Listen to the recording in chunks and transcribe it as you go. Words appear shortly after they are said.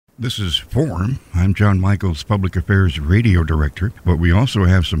This is Forum. I'm John Michaels, Public Affairs Radio Director, but we also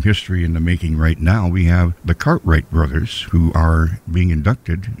have some history in the making right now. We have the Cartwright brothers, who are being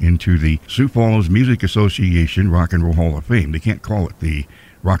inducted into the Sioux Falls Music Association Rock and Roll Hall of Fame. They can't call it the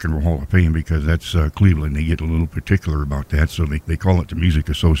Rock and Roll Hall of Fame because that's Cleveland. They get a little particular about that, so they call it the Music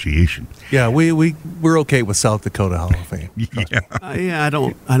Association. Yeah, we're okay with South Dakota Hall of Fame. Yeah. I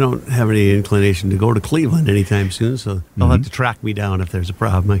don't have any inclination to go to Cleveland anytime soon, so they'll have to track me down if there's a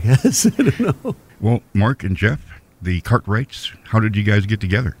problem, I guess. I don't know. Well, Mark and Jeff, the Cartwrights, how did you guys get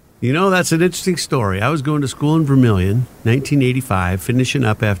together? You know, that's an interesting story. I was going to school in Vermilion, 1985, finishing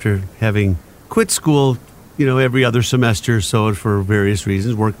up after having quit school, every other semester or so for various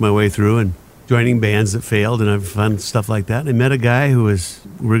reasons, worked my way through and joining bands that failed and I've fun stuff like that. And I met a guy we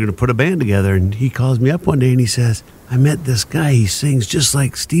were going to put a band together, and he calls me up one day and he says, I met this guy. He sings just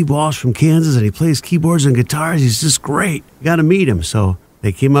like Steve Walsh from Kansas and he plays keyboards and guitars. He's just great. You got to meet him. So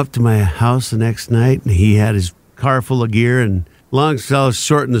they came up to my house the next night and he had his car full of gear, and I'll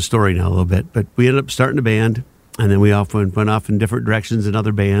shorten the story now a little bit, but we ended up starting a band, and then we went off in different directions in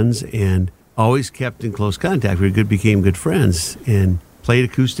other bands and always kept in close contact. We became good friends and played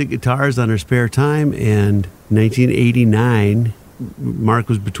acoustic guitars on our spare time. And 1989, Mark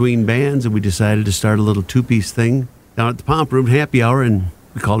was between bands, and we decided to start a little two-piece thing down at the Pomp Room Happy Hour, and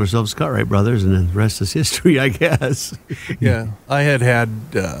we called ourselves Cartwright Brothers, and then the rest is history, I guess. Yeah, I had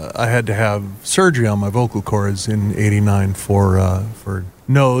to have surgery on my vocal cords in '89 for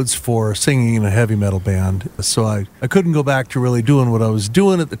nodes for singing in a heavy metal band. So I couldn't go back to really doing what I was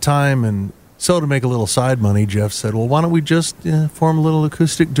doing at the time, and so to make a little side money, Jeff said, well, why don't we just form a little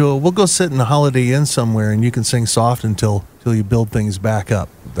acoustic duo? We'll go sit in a Holiday Inn somewhere, and you can sing soft until you build things back up.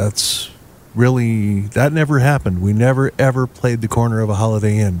 That never happened. We never, ever played the corner of a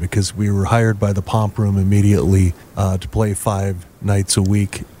Holiday Inn because we were hired by the Pomp Room immediately to play 5 nights a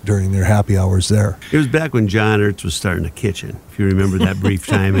week during their happy hours there. It was back when John Ertz was starting a kitchen, if you remember that brief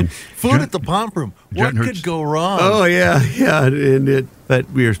time. And Food at the Pomp Room. What could go wrong? Oh, yeah. But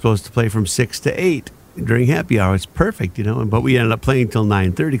we were supposed to play from 6 to 8 during happy hour. It's perfect, but we ended up playing till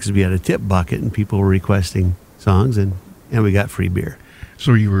 9:30 because we had a tip bucket and people were requesting songs, and we got free beer.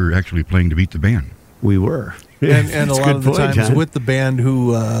 So you were actually playing to beat the band? We were. And a lot of the times John, with the band who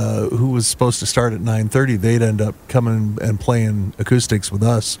was supposed to start at 9:30, they'd end up coming and playing acoustics with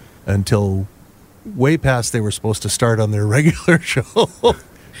us until way past they were supposed to start on their regular show.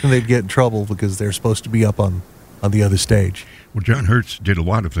 And they'd get in trouble because they're supposed to be up on the other stage. Well, John Hertz did a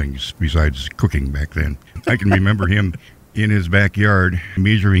lot of things besides cooking back then. I can remember him in his backyard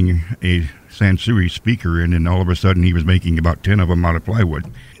measuring a Sansui speaker, and then all of a sudden he was making about 10 of them out of plywood.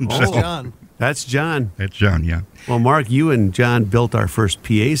 John. That's John. That's John, yeah. Well, Mark, you and John built our first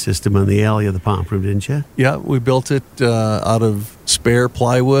PA system on the alley of the Pomp Room, didn't you? Yeah, we built it out of spare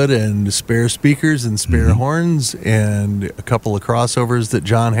plywood and spare speakers and spare horns and a couple of crossovers that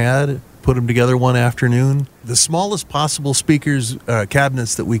John had. Put them together one afternoon. The smallest possible speakers,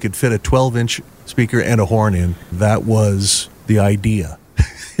 cabinets that we could fit a 12-inch speaker and a horn in. That was the idea.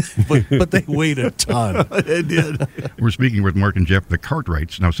 but they weighed a ton. They did. We're speaking with Mark and Jeff, the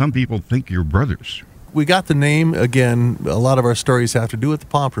Cartwrights. Now, some people think you're brothers. We got the name, again, a lot of our stories have to do with the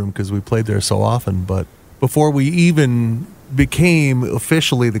Pomp Room because we played there so often. But before we even became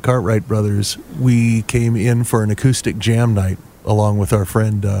officially the Cartwright Brothers, we came in for an acoustic jam night along with our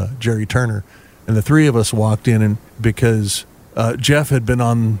friend Jerry Turner. And the three of us walked in, and because Jeff had been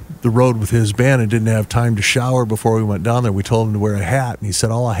on the road with his band and didn't have time to shower before we went down there, we told him to wear a hat. And he said,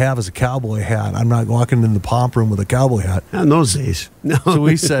 all I have is a cowboy hat. I'm not walking in the Pomp Room with a cowboy hat. Not in those days. No. So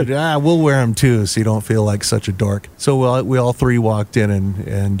we said, we'll wear them too so you don't feel like such a dork. So we all three walked in,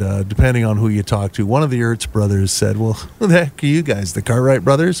 and depending on who you talk to, one of the Ertz brothers said, well, who the heck are you guys, the Cartwright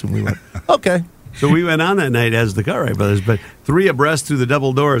Brothers? And we went, okay. So we went on that night as the Cartwright Brothers, but 3 abreast through the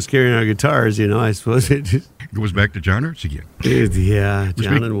double doors carrying our guitars, I suppose it just goes back to John Ertz again. Yeah,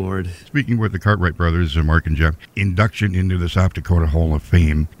 John and Ward. Speaking with the Cartwright Brothers, Mark and Jeff, induction into the South Dakota Hall of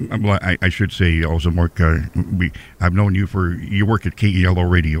Fame. I should say also, Mark, I've known you you work at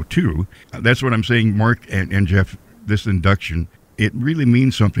KELO Radio too. That's what I'm saying, Mark and Jeff, this induction, it really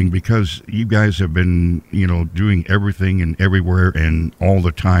means something because you guys have been, doing everything and everywhere and all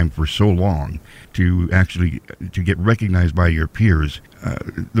the time for so long to get recognized by your peers.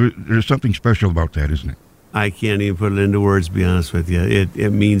 There's something special about that, isn't it? I can't even put it into words, to be honest with you. It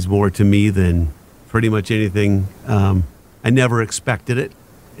means more to me than pretty much anything. I never expected it.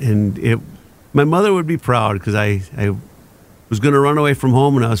 And my mother would be proud because I was going to run away from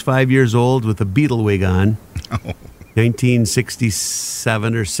home when I was 5 years old with a Beatle wig on.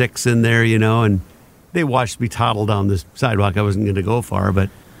 1967 or 6 in there, and they watched me toddle down the sidewalk. I wasn't going to go far, but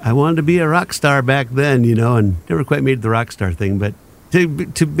I wanted to be a rock star back then, and never quite made the rock star thing. But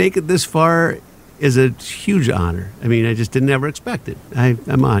to make it this far is a huge honor. I mean, I just didn't ever expect it.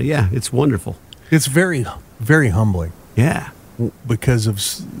 I'm on. Yeah, it's wonderful. It's very, very humbling. Yeah.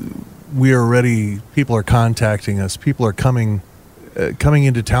 Because people are contacting us. People are coming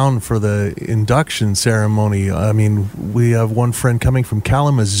into town for the induction ceremony. I mean, we have one friend coming from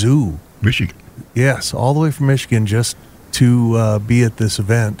Kalamazoo, Michigan. Yes, all the way from Michigan just to be at this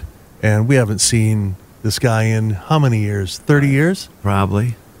event. And we haven't seen this guy in how many years? 30 years?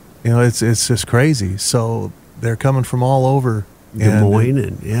 Probably. It's just crazy. So they're coming from all over. Des Moines,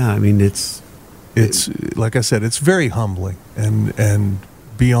 and yeah, I mean, it's like I said, it's very humbling and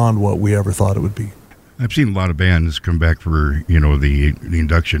beyond what we ever thought it would be. I've seen a lot of bands come back for the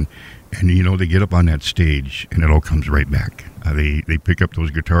induction, and they get up on that stage and it all comes right back. They pick up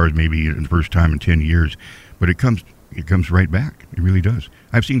those guitars maybe the first time in 10 years, but it comes right back. It really does.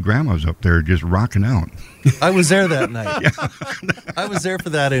 I've seen grandmas up there just rocking out. I was there that night. Yeah. I was there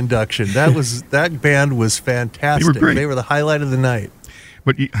for that induction. That band was fantastic. They were great. They were the highlight of the night.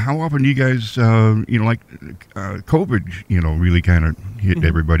 But how often do you guys, COVID, really kind of hit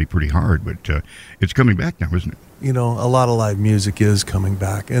everybody pretty hard, but it's coming back now, isn't it? A lot of live music is coming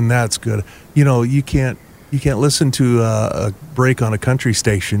back, and that's good. You can't listen to a break on a country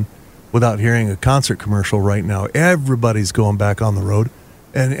station without hearing a concert commercial right now. Everybody's going back on the road,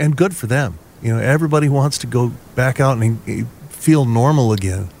 and good for them. Everybody wants to go back out and feel normal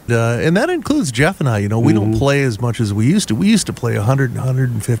again. And that includes Jeff and I. We don't play as much as we used to. We used to play 100,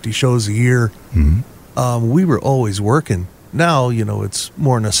 150 shows a year. Mm-hmm. We were always working. Now, it's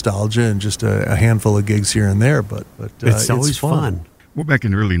more nostalgia and just a handful of gigs here and there, but it's always fun. Well, back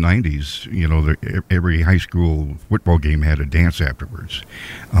in the early 90s, every high school football game had a dance afterwards.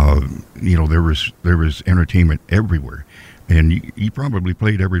 There was entertainment everywhere. And you probably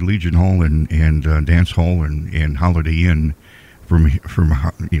played every Legion Hall and dance hall and Holiday Inn from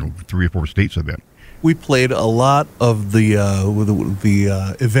 3 or 4 states, I bet. We played a lot of the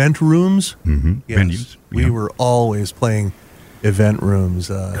event rooms. Mm-hmm. Yes, venues. We were always playing event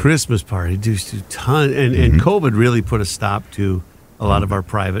rooms. Christmas party, just a ton. And COVID really put a stop to a lot of our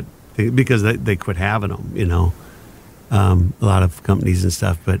private things because they quit having them, a lot of companies and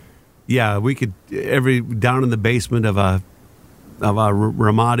stuff. But yeah, we could down in the basement of a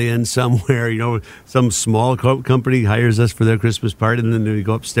Ramada Inn somewhere, some small company hires us for their Christmas party, and then we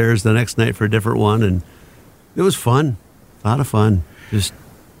go upstairs the next night for a different one, and it was fun, a lot of fun.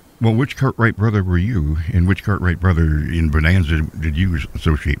 Well, which Cartwright brother were you, and which Cartwright brother in Bonanza did you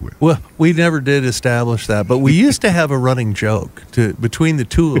associate with? Well, we never did establish that, but we used to have a running joke between the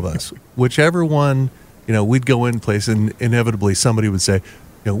two of us. Whichever one, we'd go in place, and inevitably somebody would say,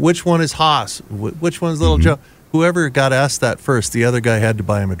 which one is Haas? Which one's Little Joe? Whoever got asked that first, the other guy had to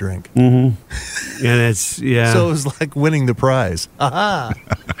buy him a drink. Mm-hmm. And So it was like winning the prize. Aha!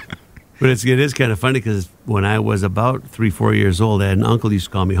 But it is kind of funny because when I was about 3-4 years old, I had an uncle who used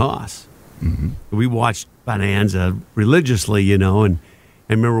to call me Haas. Mm-hmm. We watched Bonanza religiously, and I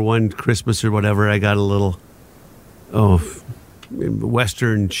remember one Christmas or whatever, I got a little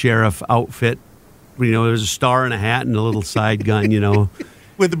Western sheriff outfit. There was a star and a hat and a little side gun,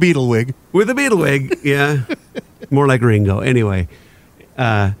 With a beetle wig. With a beetle wig, yeah. More like Ringo. Anyway,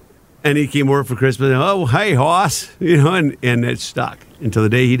 and he came over for Christmas. Oh, hey, Hoss. And it stuck until the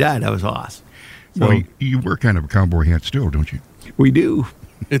day he died. I was Hoss. So, well, you wear kind of a cowboy hat still, don't you? We do.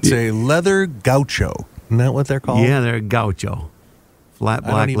 It's a leather gaucho. Isn't that what they're called? Yeah, they're a gaucho. Flat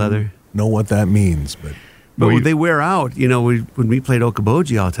black leather. Know what that means, but they wear out. When we played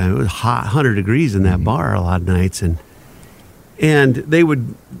Okoboji all the time, it was hot, 100 degrees in that bar a lot of nights, and they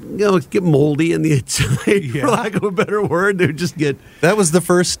would, get moldy in the inside, for lack of a better word. They would just get... That was the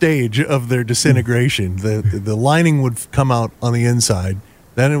first stage of their disintegration. The lining would come out on the inside.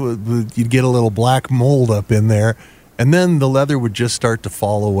 Then you'd get a little black mold up in there. And then the leather would just start to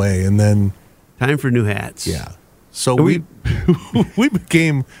fall away. And then... Time for new hats. Yeah. So we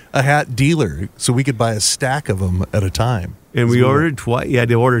became a hat dealer so we could buy a stack of them at a time. And we ordered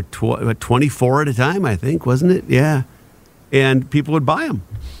they ordered 24 at a time, I think, wasn't it? Yeah. And people would buy them.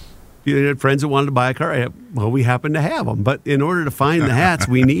 You had friends that wanted to buy a car. Well, we happened to have them. But in order to find the hats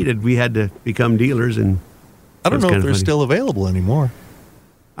we had to become dealers. And I don't know if they're still available anymore.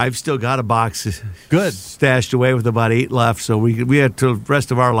 I've still got a box stashed away with about 8 left. So we had the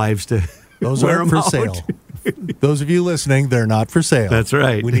rest of our lives to those wear aren't them for out. Sale. Those of you listening, they're not for sale. That's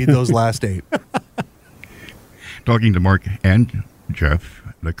right. We need those last 8. Talking to Mark and Jeff,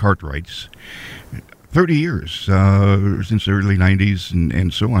 the Cartwrights, 30 years since the early 90s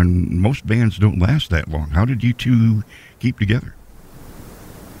and so on. Most bands don't last that long. How did you two keep together?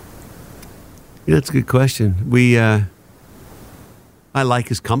 Yeah, that's a good question. I like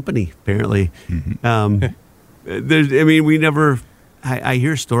his company, apparently. We never. I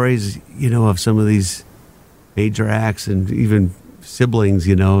hear stories, of some of these major acts and even siblings,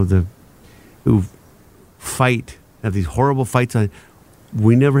 who fight, have these horrible fights.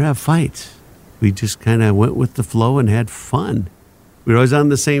 We never have fights. We just kind of went with the flow and had fun. We were always on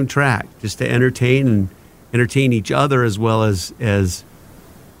the same track, just to entertain each other as well as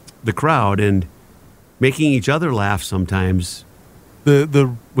the crowd, and making each other laugh sometimes.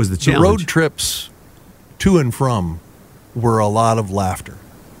 The was the The challenge. road trips to and from were a lot of laughter.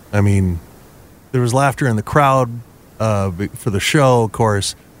 I mean, there was laughter in the crowd for the show, of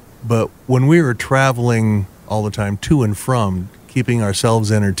course, but when we were traveling all the time to and from, keeping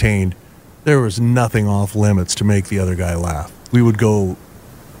ourselves entertained, there was nothing off limits to make the other guy laugh. We would go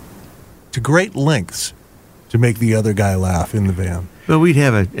to great lengths to make the other guy laugh in the van. Well, we'd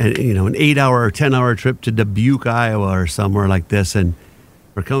have an 8-hour or 10-hour trip to Dubuque, Iowa, or somewhere like this, and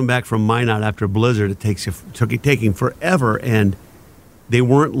we're coming back from Minot after a blizzard. It taking forever, and they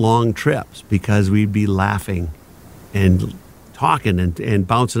weren't long trips because we'd be laughing and talking and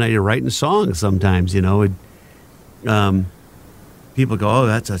bouncing out, writing songs sometimes. People go, "Oh,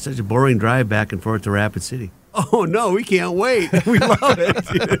 that's such a boring drive back and forth to Rapid City." Oh no, we can't wait. We love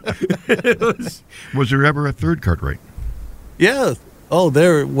it. Was there ever a third Cartwright? Yeah.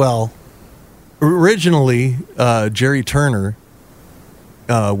 Oh, originally, Jerry Turner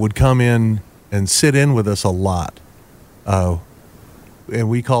would come in and sit in with us a lot. And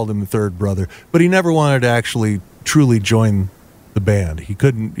we called him the third brother. But he never wanted to actually truly join the band. He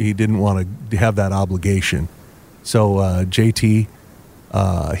didn't want to have that obligation. So JT,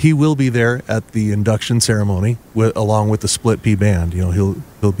 he will be there at the induction ceremony along with the Split Pea Band.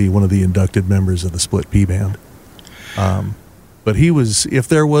 He'll be one of the inducted members of the Split Pea Band. But if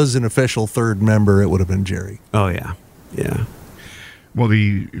there was an official third member, it would have been Jerry. Oh, yeah. Yeah. Well,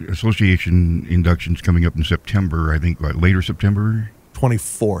 the association induction's coming up in September, I think, later September?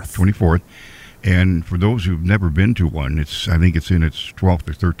 24th. 24th. And for those who've never been to one, I think it's in its 12th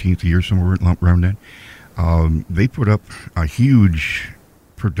or 13th year, somewhere around that. They put up a huge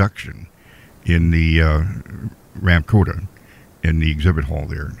production in the Ramkota, in the exhibit hall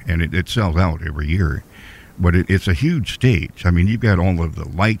there. And it sells out every year. But it's a huge stage. I mean, you've got all of the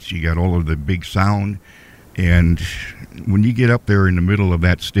lights, you got all of the big sound, and when you get up there in the middle of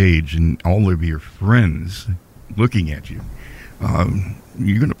that stage and all of your friends looking at you,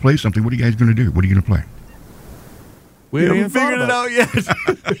 you're going to play something. What are you guys going to do? What are you going to play? We haven't figured it out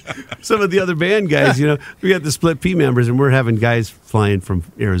yet. Some of the other band guys, we got the Split Pea members, and we're having guys flying from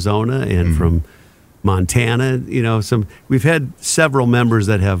Arizona and from Montana. We've had several members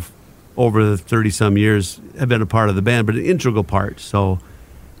that have, over the 30-some years, have been a part of the band, but an integral part. So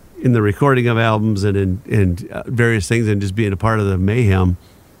in the recording of albums and in various things and just being a part of the mayhem,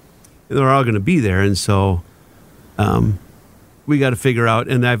 they're all going to be there. And so we got to figure out,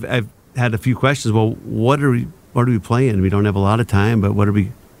 and I've had a few questions. Well, what are we playing? We don't have a lot of time, but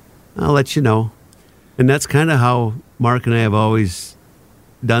I'll let you know. And that's kind of how Mark and I have always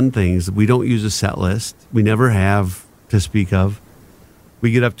done things. We don't use a set list. We never have, to speak of.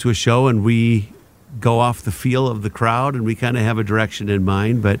 We get up to a show and we go off the feel of the crowd, and we kind of have a direction in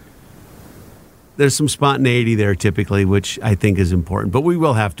mind, but there's some spontaneity there typically, which I think is important. But we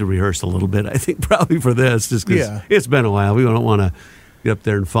will have to rehearse a little bit, I think, probably for this, just because it's been a while. We don't want to get up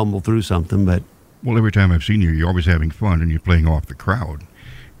there and fumble through something. But well, every time I've seen you, you're always having fun and you're playing off the crowd.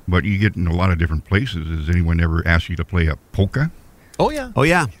 But you get in a lot of different places. Has anyone ever asked you to play a polka? Oh, yeah. Oh,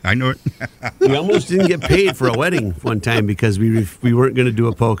 yeah. I know it. We almost didn't get paid for a wedding one time because we weren't going to do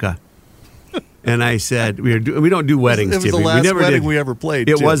a polka. And I said, we don't do weddings. It was the last wedding we ever played.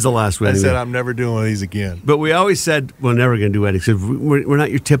 It was the last wedding. I said, I'm never doing one of these again. But we always said, we're never going to do weddings. We're not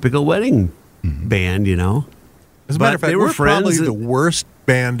your typical wedding band, As a matter of fact, we're probably the worst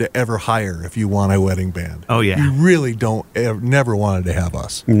band to ever hire if you want a wedding band. Oh, yeah. You really never wanted to have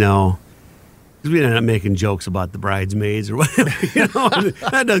us. No. Because we ended up making jokes about the bridesmaids or whatever.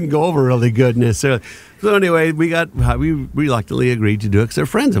 That doesn't go over really good necessarily. So anyway, we reluctantly agreed to do it because they're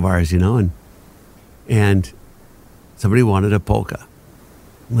friends of ours, and somebody wanted a polka.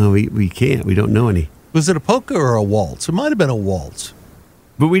 No, we can't. We don't know any. Was it a polka or a waltz? It might have been a waltz.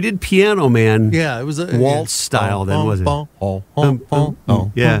 But we did Piano Man. Yeah, it was a waltz style then, wasn't it?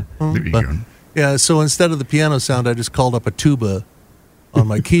 Yeah. There you go. Yeah, so instead of the piano sound, I just called up a tuba on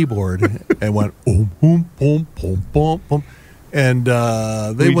my keyboard and went boom, boom, boom, boom, boom, boom. And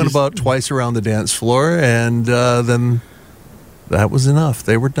they went about twice around the dance floor, and then that was enough.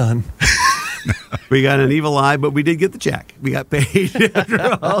 They were done. We got an evil eye, but we did get the check. We got paid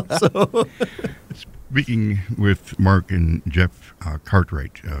after all. So. Speaking with Mark and Jeff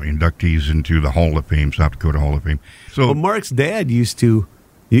Cartwright, inductees into the Hall of Fame, South Dakota Hall of Fame. So, well, Mark's dad used to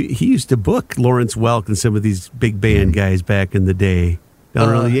book Lawrence Welk and some of these big band guys back in the day down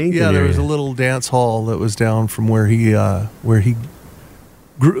around the Yankton there area. was a little dance hall that was down from where he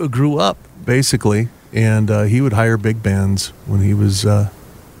grew up, basically, and he would hire big bands when he was a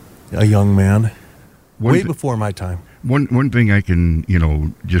young man, way before my time. One thing I can,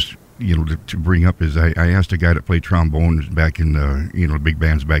 to bring up is I asked a guy that played trombone back in the, big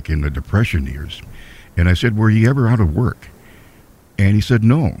bands back in the Depression years. And I said, were you ever out of work? And he said,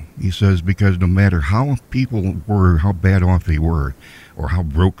 no. He says, because no matter how people were, how bad off they were, or how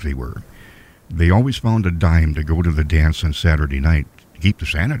broke they were, they always found a dime to go to the dance on Saturday night to keep the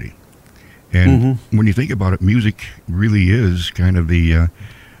sanity. And when you think about it, music really is kind of the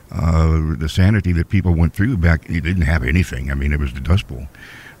sanity that people went through back. You didn't have anything. I mean, it was the Dust Bowl.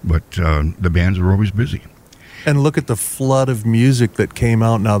 But the bands were always busy. And look at the flood of music that came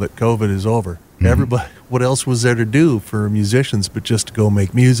out now that COVID is over. Everybody, what else was there to do for musicians but just to go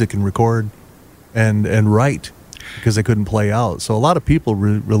make music and record and write, because they couldn't play out. So a lot of people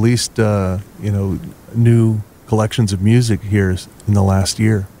released new collections of music here in the last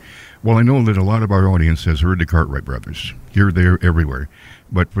year. Well, I know that a lot of our audience has heard the Cartwright brothers here, there, everywhere.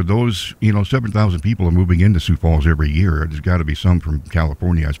 But for those, 7,000 people are moving into Sioux Falls every year. There's got to be some from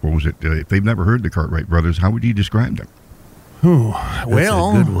California, I suppose. That if they've never heard the Cartwright brothers, how would you describe them? That's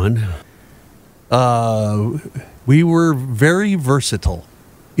a good one. We were very versatile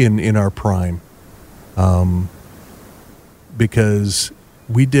in our prime, because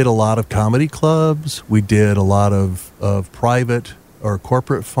we did a lot of comedy clubs. We did a lot of private or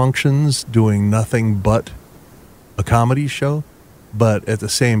corporate functions, doing nothing but a comedy show. But at the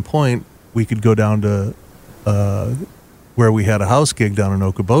same point, we could go down to where we had a house gig down in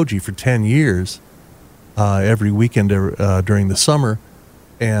Okoboji for 10 years, every weekend during the summer.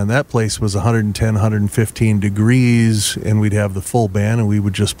 And that place was 110, 115 degrees, and we'd have the full band, and we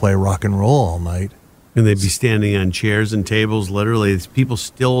would just play rock and roll all night. And they'd be standing on chairs and tables, literally. People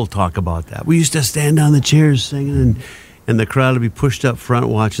still talk about that. We used to stand on the chairs singing, and the crowd would be pushed up front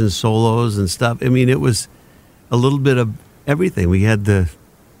watching solos and stuff. I mean, it was a little bit of everything. We had the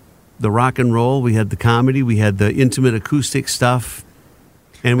rock and roll, we had the comedy, we had the intimate acoustic stuff,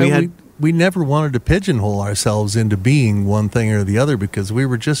 and we never wanted to pigeonhole ourselves into being one thing or the other, because we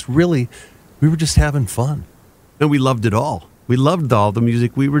were just having fun. And we loved it all. We loved all the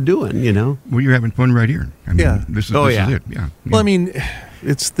music we were doing, Well, you're having fun right here. I mean, This is it. Yeah. Well, I mean,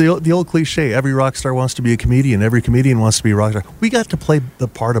 it's the old cliche. Every rock star wants to be a comedian. Every comedian wants to be a rock star. We got to play the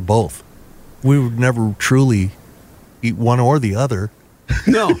part of both. We would never truly eat one or the other.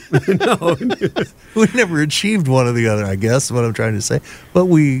 No. We never achieved one or the other, I guess, is what I'm trying to say. But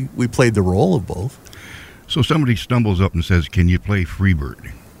we played the role of both. So somebody stumbles up and says, can you play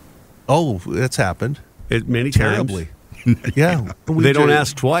Freebird? Oh, that's happened. Many Terribly. times. Yeah. They don't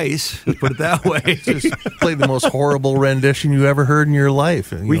ask twice, put it that way. Just play the most horrible rendition you ever heard in your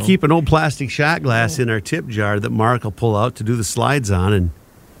life. We keep an old plastic shot glass in our tip jar that Mark will pull out to do the slides on, and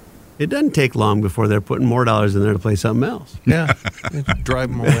it doesn't take long before they're putting more dollars in there to play something else. Yeah. Drive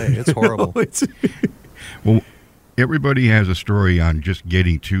them away. It's horrible. Well, everybody has a story on just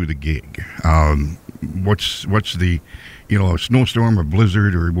getting to the gig. What's the, a snowstorm or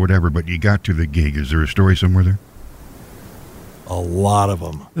blizzard or whatever, but you got to the gig. Is there a story somewhere there? A lot of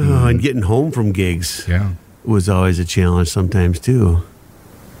them. Oh, and getting home from gigs was always a challenge sometimes, too.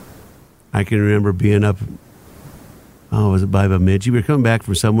 I can remember being up, was it by Bemidji? We were coming back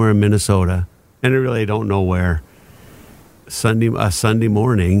from somewhere in Minnesota, and I really don't know where. A Sunday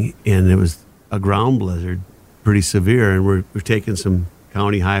morning, and it was a ground blizzard, pretty severe, and we're taking some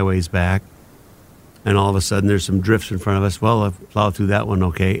county highways back, and all of a sudden there's some drifts in front of us. Well, I plowed through that one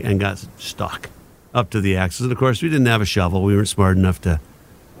okay, and got stuck up to the axles. And of course, we didn't have a shovel. We weren't smart enough to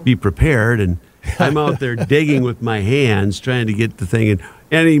be prepared, and I'm out there digging with my hands, trying to get the thing in.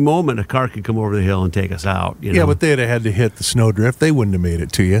 Any moment, a car could come over the hill and take us out. Yeah, but they'd have had to hit the snowdrift. They wouldn't have made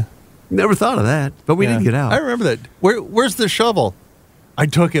it to you. Never thought of that, but we did get out. I remember that. Where's the shovel? I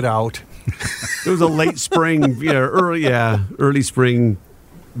took it out. It was a late spring, early spring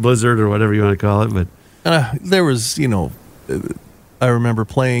blizzard or whatever you want to call it. But there was, I remember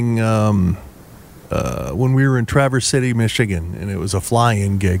playing when we were in Traverse City, Michigan, and it was a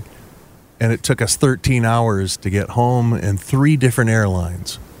fly-in gig. And it took us 13 hours to get home, and 3 different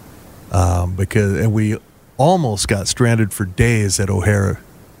airlines, and we almost got stranded for days at O'Hare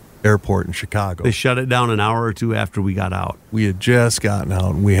airport in Chicago. They shut it down an hour or two after we got out. We had just gotten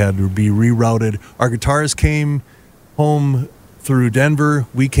out, and we had to be rerouted. Our guitars came home through Denver.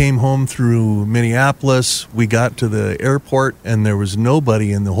 We came home through Minneapolis. We got to the airport, and there was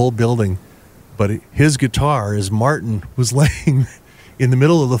nobody in the whole building. But his guitar, as Martin, was laying in the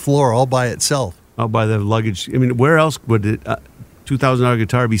middle of the floor all by itself. Out by the luggage. I mean, where else would a $2,000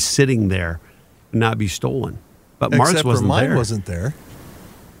 guitar be sitting there and not be stolen? But Mark's Except for wasn't mine there. wasn't there.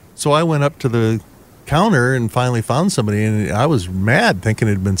 So I went up to the counter and finally found somebody, and I was mad thinking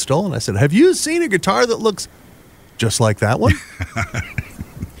it had been stolen. I said, "Have you seen a guitar that looks just like that one?"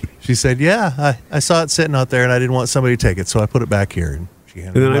 She said, "Yeah, I saw it sitting out there, and I didn't want somebody to take it, so I put it back here." And she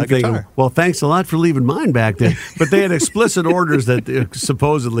handed And then me I'm my thinking, guitar. well, thanks a lot for leaving mine back there. But they had explicit orders that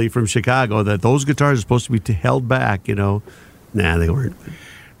supposedly from Chicago that those guitars are supposed to be held back, Nah, they weren't.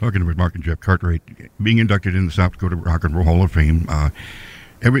 Talking with Mark and Jeff Cartwright, being inducted in the South Dakota Rock and Roll Hall of Fame.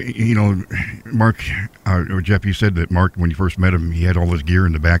 Mark or Jeff, you said that Mark, when you first met him, he had all his gear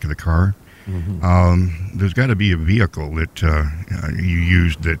in the back of the car. Mm-hmm. There's got to be a vehicle that you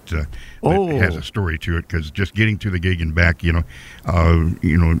used that has a story to it, because just getting to the gig and back, the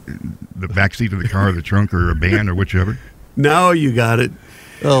back seat of the car, the trunk, or a van, or whichever. Now you got it.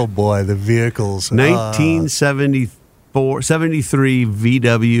 Oh boy, the vehicles. 1973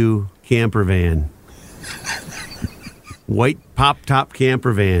 VW camper van. White pop-top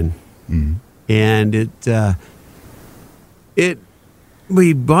camper van. Mm-hmm. And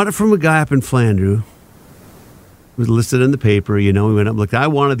we bought it from a guy up in Flandreau. It was listed in the paper, we went up and looked. I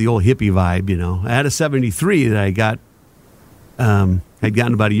wanted the old hippie vibe, I had a 73 that I got, I'd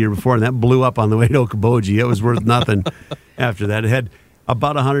gotten about a year before, and that blew up on the way to Okoboji. It was worth nothing after that. It had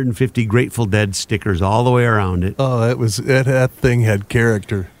about 150 Grateful Dead stickers all the way around it. Oh, that thing had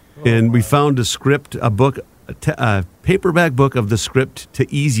character. And we found a script, a book, a paperback book of the script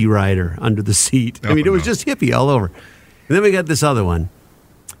to Easy Rider under the seat. I mean, it was just hippie all over. And then we got this other one,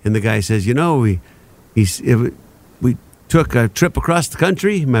 and the guy says, we took a trip across the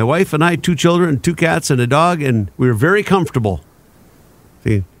country, my wife and I, 2 children, 2 cats, and a dog, and we were very comfortable.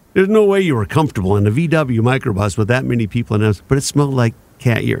 See, there's no way you were comfortable in a VW microbus with that many people in it, but it smelled like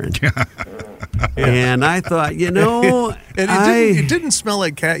cat urine. And I thought, And it didn't smell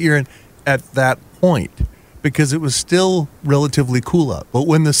like cat urine at that point, because it was still relatively cool out. But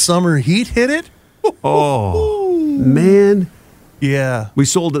when the summer heat hit it, oh, man. Yeah. We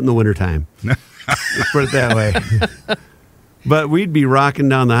sold it in the wintertime. Let's put it that way. But we'd be rocking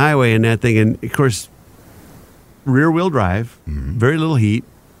down the highway in that thing, and, of course, rear-wheel drive, very little heat,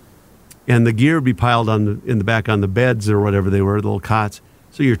 and the gear would be piled in the back on the beds or whatever they were, the little cots,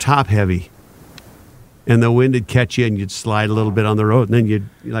 so you're top-heavy. And the wind would catch you, and you'd slide a little bit on the road, and then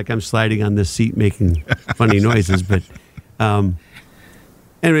I'm sliding on this seat making funny noises, but and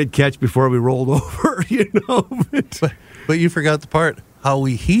it'd catch before we rolled over, But you forgot the part, how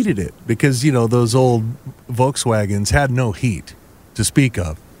we heated it, because, those old Volkswagens had no heat to speak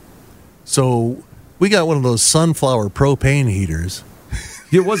of. So we got one of those sunflower propane heaters.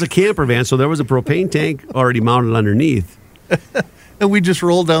 It was a camper van, so there was a propane tank already mounted underneath. And we just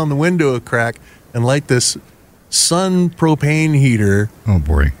rolled down the window a crack and light this sun propane heater. Oh,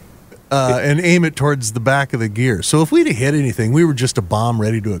 boy. And aim it towards the back of the gear. So if we'd have hit anything, we were just a bomb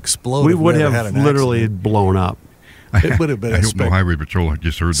ready to explode. We if would ever have had an literally accident. blown up. It would have been I a hope no highway patrol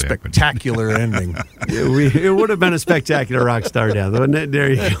just heard that. spectacular ending. It would have been a spectacular rock star death, wouldn't it?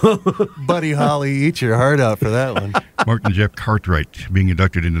 There you go. Buddy Holly, eat your heart out for that one. Mark and Jeff Cartwright being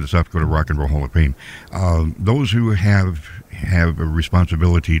inducted into the South Dakota Rock and Roll Hall of Fame. Those who have a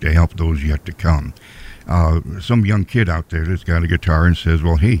responsibility to help those yet to come. Some young kid out there that's got a guitar and says,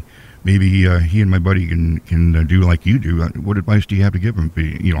 well, hey, maybe he and my buddy can do like you do. What advice do you have to give him,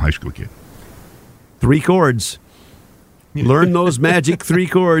 high school kid? 3 chords. Learn those magic 3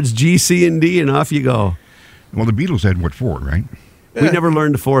 chords, G, C, and D, and off you go. Well, the Beatles had, 4, right? We never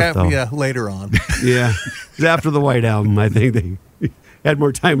learned the 4th, though. Yeah, later on. Yeah. It was after the White Album, I think they had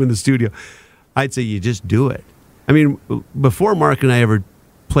more time in the studio. I'd say you just do it. I mean, before Mark and I ever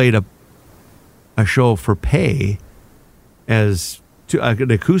played a show for pay as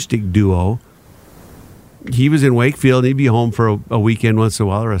an acoustic duo, he was in Wakefield, and he'd be home for a weekend once in a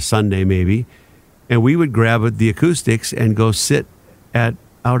while, or a Sunday maybe, and we would grab the acoustics and go sit out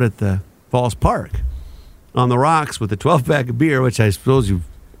at the Falls Park on the rocks with a 12-pack of beer, which I suppose you're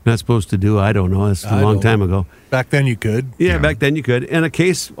not supposed to do. I don't know. That's a long time ago. Back then you could. Yeah, back then you could. And a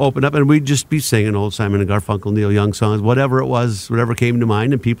case opened up, and we'd just be singing old Simon and Garfunkel, Neil Young songs, whatever it was, whatever came to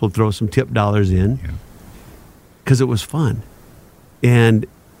mind, and people would throw some tip dollars in because it was fun. And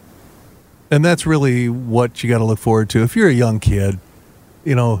that's really what you got to look forward to. If you're a young kid,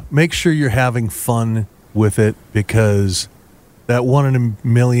 make sure you're having fun with it, because that 1 in a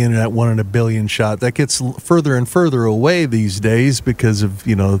million, that 1 in a billion shot, that gets further and further away these days because of,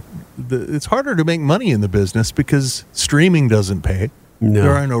 it's harder to make money in the business because streaming doesn't pay. No.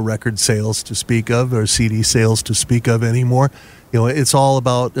 There are no record sales to speak of or CD sales to speak of anymore. It's all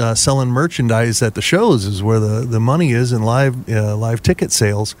about selling merchandise at the shows is where the money is in live ticket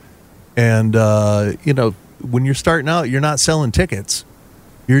sales. And, when you're starting out, you're not selling tickets.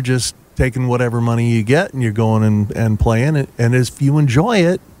 You're just taking whatever money you get and you're going and playing it. And if you enjoy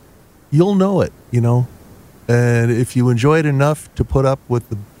it, you'll know it, And if you enjoy it enough to put up with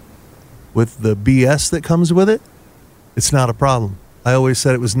the BS that comes with it, it's not a problem. I always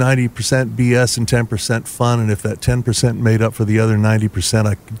said it was 90% BS and 10% fun, and if that 10% made up for the other 90%,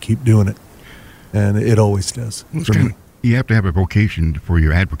 I could keep doing it. And it always does. You have to have a vocation for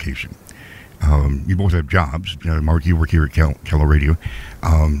your advocation. You both have jobs. Mark, you work here at Keller Radio.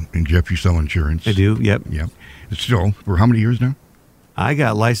 And Jeff, you sell insurance. I do, yep. Yep. Still, for how many years now? I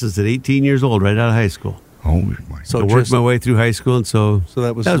got licensed at 18 years old, right out of high school. Oh, my. So I worked my way through high school, and so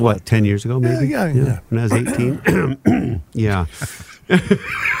that was what, 10 years ago, maybe? Yeah. When I was 18. Yeah.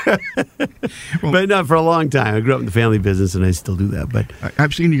 But not for a long time. I grew up in the family business, and I still do that. But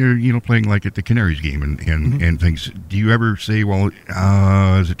I've seen you, playing like at the Canaries game and things. Do you ever say, well,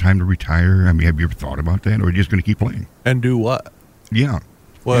 is it time to retire? I mean, have you ever thought about that, or are you just going to keep playing? And do what? Yeah.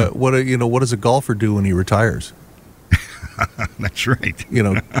 What does a golfer do when he retires? That's right.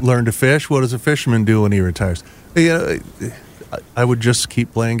 Learn to fish. What does a fisherman do when he retires? I would just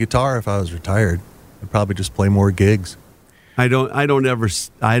keep playing guitar if I was retired. I'd probably just play more gigs. I don't ever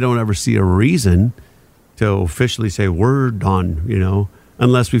see a reason to officially say we're done,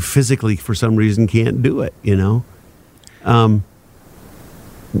 unless we physically for some reason can't do it, When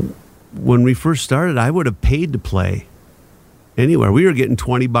we first started, I would have paid to play anywhere. We were getting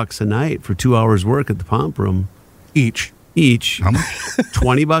 $20 a night for 2 hours work at the Pomp Room. Each. How much?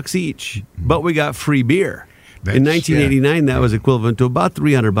 $20 each. But we got free beer. In 1989, that was equivalent to about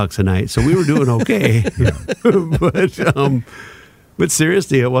 $300 a night. So we were doing okay. But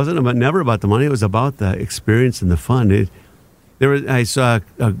seriously, it wasn't never about the money. It was about the experience and the fun. I saw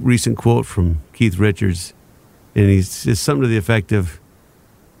a recent quote from Keith Richards, and he says something to the effect of,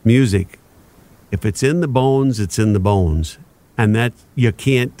 music, if it's in the bones, it's in the bones. And that you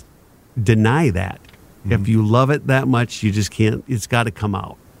can't deny that. If you love it that much, you just can't. It's got to come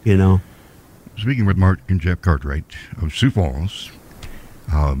out, Speaking with Mark and Jeff Cartwright of Sioux Falls,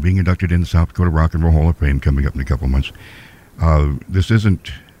 being inducted in the South Dakota Rock and Roll Hall of Fame coming up in a couple of months. This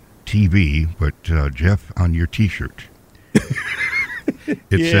isn't TV, but Jeff, on your T-shirt,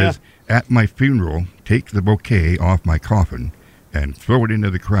 it says, "At my funeral, take the bouquet off my coffin and throw it into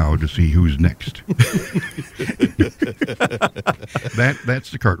the crowd to see who's next."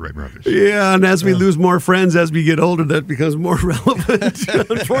 That's the Cartwright brothers. Yeah, and as we lose more friends as we get older, that becomes more relevant,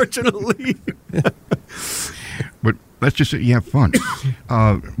 unfortunately. But let's just say you have fun.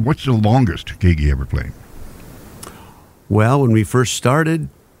 What's the longest gig you ever played? Well, when we first started,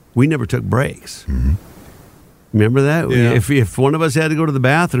 we never took breaks. Mm-hmm. Remember that? Yeah. If one of us had to go to the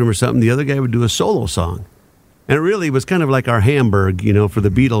bathroom or something, the other guy would do a solo song. And it really was kind of like our Hamburg, for the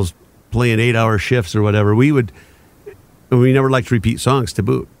Beatles playing 8-hour shifts or whatever. We never liked to repeat songs to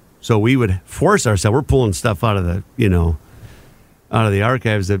boot. So we would force ourselves. We're pulling stuff out of the, out of the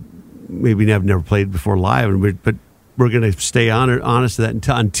archives that maybe never played before live. But we're going to stay honest to that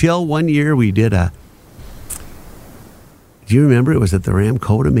until one year we did do you remember? It was at the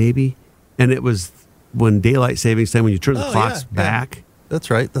Ramkota maybe? And it was when daylight savings time, when you turn the clocks back. Yeah. That's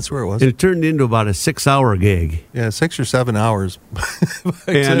right. That's where it was. And it turned into about a 6-hour gig. Yeah, 6 or 7 hours.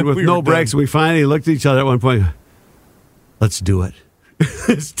 And with no breaks, we finally looked at each other at one point. Let's do it.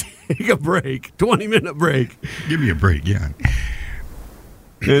 Let's take a break. 20-minute break. Give me a break, yeah.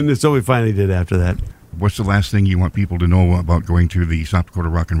 And so we finally did after that. What's the last thing you want people to know about going to the South Dakota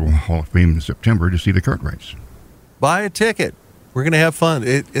Rock and Roll Hall of Fame in September to see the Cartwrights? Buy a ticket. We're going to have fun.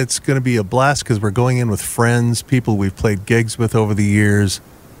 It's going to be a blast because we're going in with friends, people we've played gigs with over the years.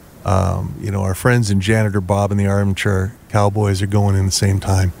 Our friends in Janitor Bob and the Armchair Cowboys are going in the same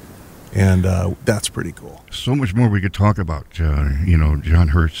time. And that's pretty cool. So much more we could talk about, John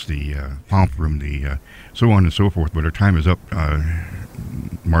Hurst, the Pomp Room, the so on and so forth. But our time is up.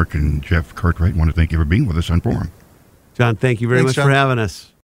 Mark and Jeff Cartwright, want to thank you for being with us on Forum. John, thank you very much for having us.